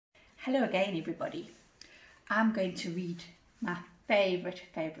Hello again, everybody. I'm going to read my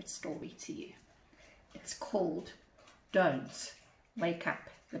favorite story to you. It's called Don't Wake Up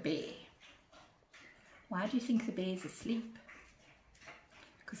the Bear. Why do you think the bear's asleep?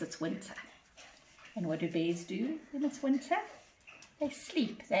 Because it's winter. And what do bears do when it's winter? They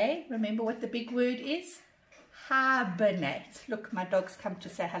sleep. They remember what the big word is? Hibernate. Look, my dog's come to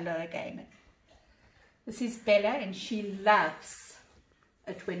say hello again. This is Bella, and she loves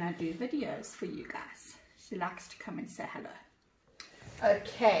it when I do videos for you guys. She likes to come and say hello.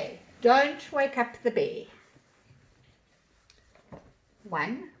 Okay, don't wake up the bear.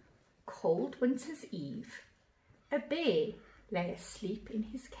 One cold winter's eve, a bear lay asleep in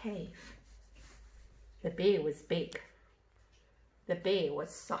his cave. The bear was big. The bear was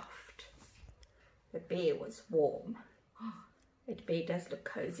soft. The bear was warm. That bear does look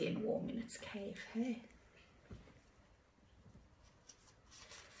cozy and warm in its cave, hey?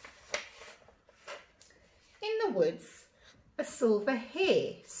 In the woods, a silver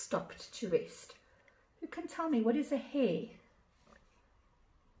hare stopped to rest. Who can tell me, what is a hare?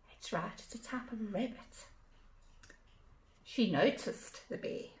 That's right, it's a type of rabbit. She noticed the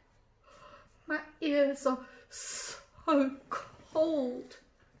bear. My ears are so cold,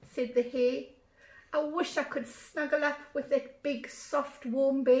 said the hare. I wish I could snuggle up with that big, soft,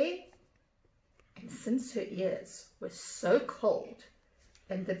 warm bear. And since her ears were so cold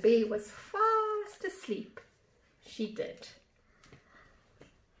and the bear was fast asleep, she did.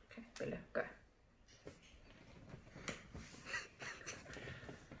 Okay, Bella, go.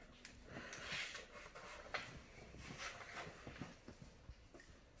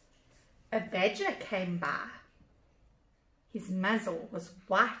 A badger came by. His muzzle was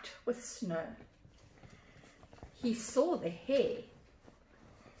white with snow. He saw the hare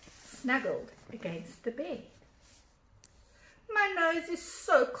snuggled against the bear. My nose is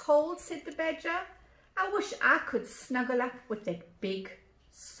so cold, said the badger. I wish I could snuggle up with that big,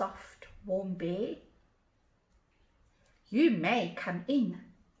 soft, warm bear. You may come in,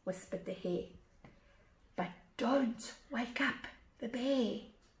 whispered the hare, but don't wake up the bear.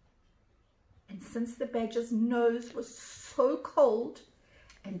 And since the badger's nose was so cold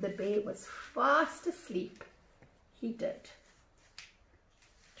and the bear was fast asleep, he did.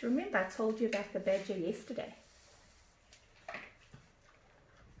 Do you remember I told you about the badger yesterday?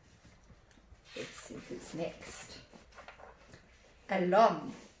 Let's see who's next.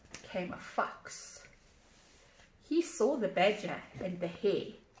 Along came a fox. He saw the badger and the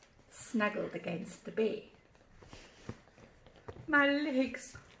hare snuggled against the bear. My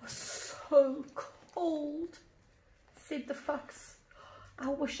legs are so cold, said the fox. I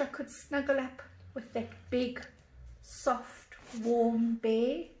wish I could snuggle up with that big, soft, warm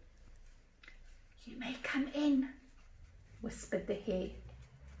bear. You may come in, whispered the hare,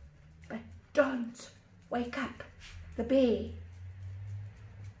 but don't wake up the bear.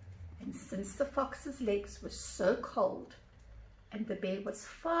 And since the fox's legs were so cold and the bear was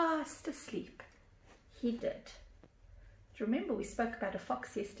fast asleep, he did. Do you remember we spoke about a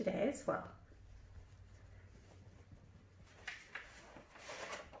fox yesterday as well?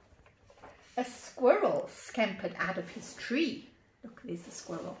 A squirrel scampered out of his tree. Look, there's the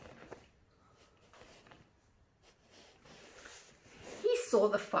squirrel. He saw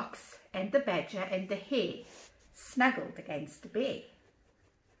the fox and the badger and the hare snuggled against the bear.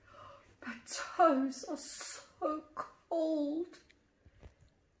 My toes are so cold,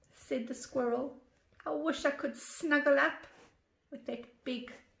 said the squirrel. I wish I could snuggle up with that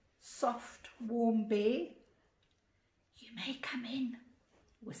big, soft, warm bear. You may come in,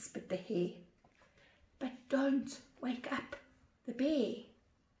 whispered the hare, but don't wake up the bear.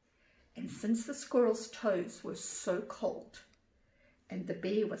 And since the squirrel's toes were so cold and the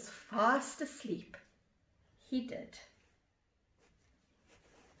bear was fast asleep, he did.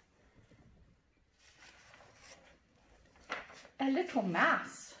 A little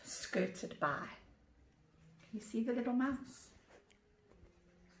mouse skirted by. Can you see the little mouse?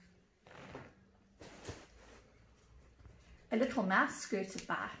 A little mouse skirted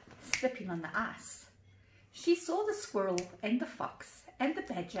by, slipping on the ice. She saw the squirrel and the fox and the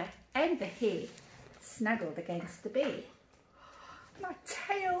badger and the hare snuggled against the bear. My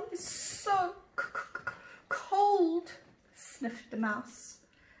tail is so cold, sniffed the mouse.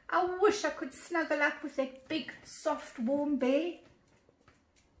 I wish I could snuggle up with that big, soft, warm bear.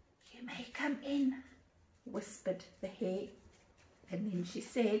 You may come in, whispered the hare. And then she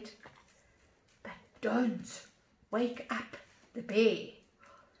said, but don't wake up the bear.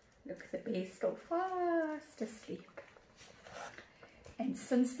 Look, the bear's still fast asleep. And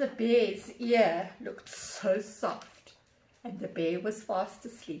since the bear's ear looked so soft And the bear was fast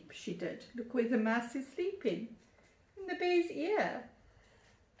asleep. She did. Look where the mouse is sleeping. In the bear's ear.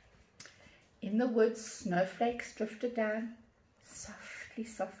 In the woods, snowflakes drifted down, softly,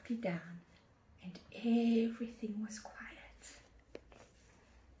 softly down, and everything was quiet.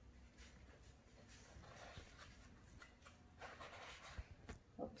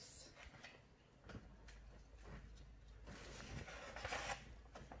 Oops.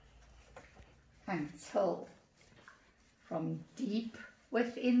 Until from deep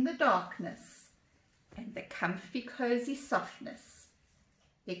within the darkness and the comfy, cozy softness,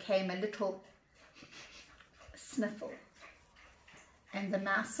 there came a little sniffle, and the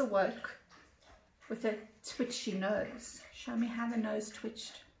mouse awoke with a twitchy nose. Show me how the nose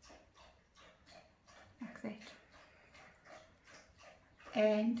twitched. Like that.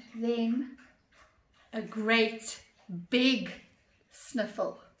 And then a great big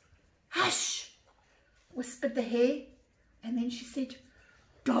sniffle. Hush! Whispered the hare, and then she said,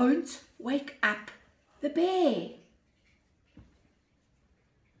 don't wake up the bear.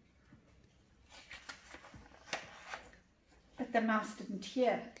 But the mouse didn't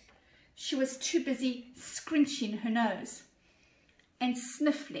hear. She was too busy scrunching her nose and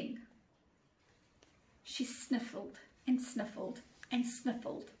sniffling. She sniffled and sniffled and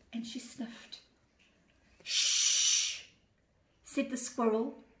sniffled, and she sniffed. Shh, said the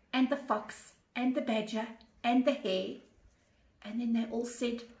squirrel and the fox and the badger and the hare. And then they all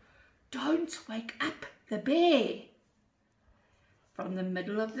said, don't wake up the bear. From the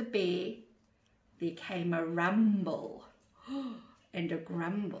middle of the bear, there came a rumble and a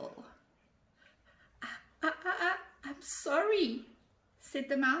grumble. I'm sorry, said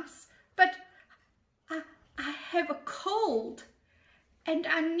the mouse, but I have a cold and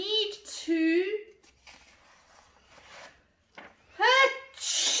I need to...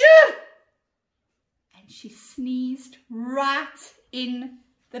 Achoo! And she sneezed right in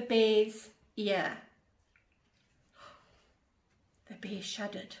the bear's ear. The bear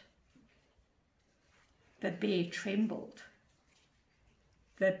shuddered. The bear trembled.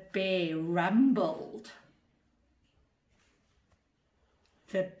 The bear rumbled.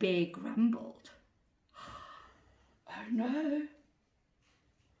 The bear grumbled. Oh no.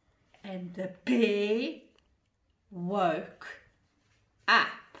 And the bear woke up.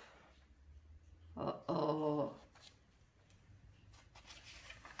 Uh-oh.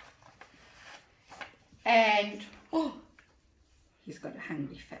 And, oh, he's got a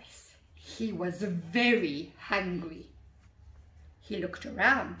hungry face. He was very hungry. He looked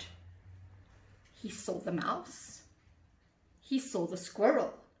around. He saw the mouse. He saw the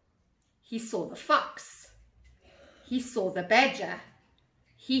squirrel. He saw the fox. He saw the badger.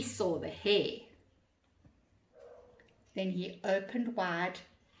 He saw the hare. Then he opened wide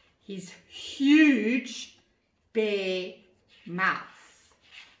his huge bare mouth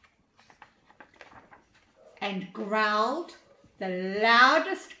and growled the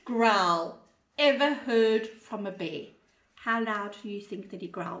loudest growl ever heard from a bear. How loud do you think that he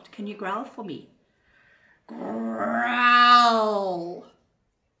growled? Can you growl for me? Growl!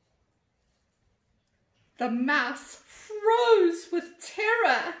 The mouse froze with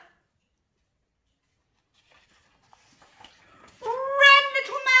terror. Run,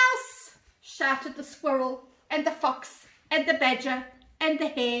 little mouse! Shouted the squirrel and the fox and the badger and the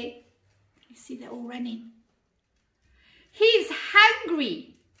hare. You see, they're all running. He's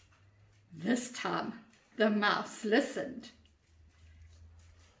hungry. This time the mouse listened,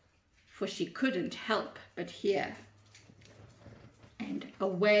 for she couldn't help but hear. And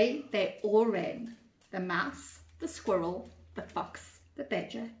away they all ran, the mouse, the squirrel, the fox, the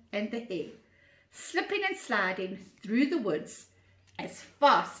badger, and the hare, slipping and sliding through the woods as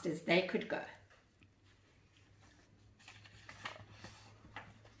fast as they could go.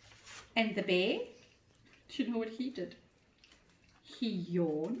 And the bear, do you know what he did? He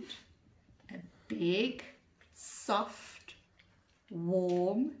yawned a big, soft,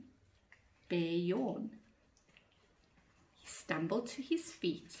 warm bear yawn. He stumbled to his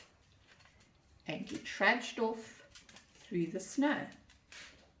feet and he trudged off through the snow.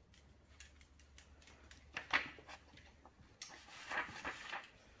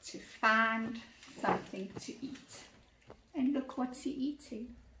 To find something to eat. And look what's he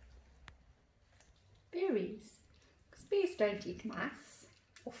eating. Berries. Because bears don't eat mice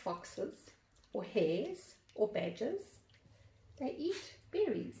or foxes or hares or badgers. They eat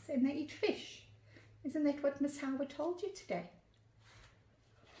berries and they eat fish. Isn't that what Miss Howard told you today?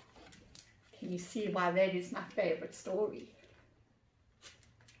 Can you see why that is my favourite story?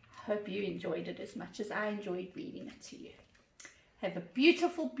 I hope you enjoyed it as much as I enjoyed reading it to you. Have a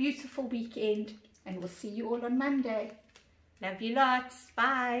beautiful, beautiful weekend, and we'll see you all on Monday. Love you lots.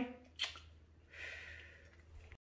 Bye.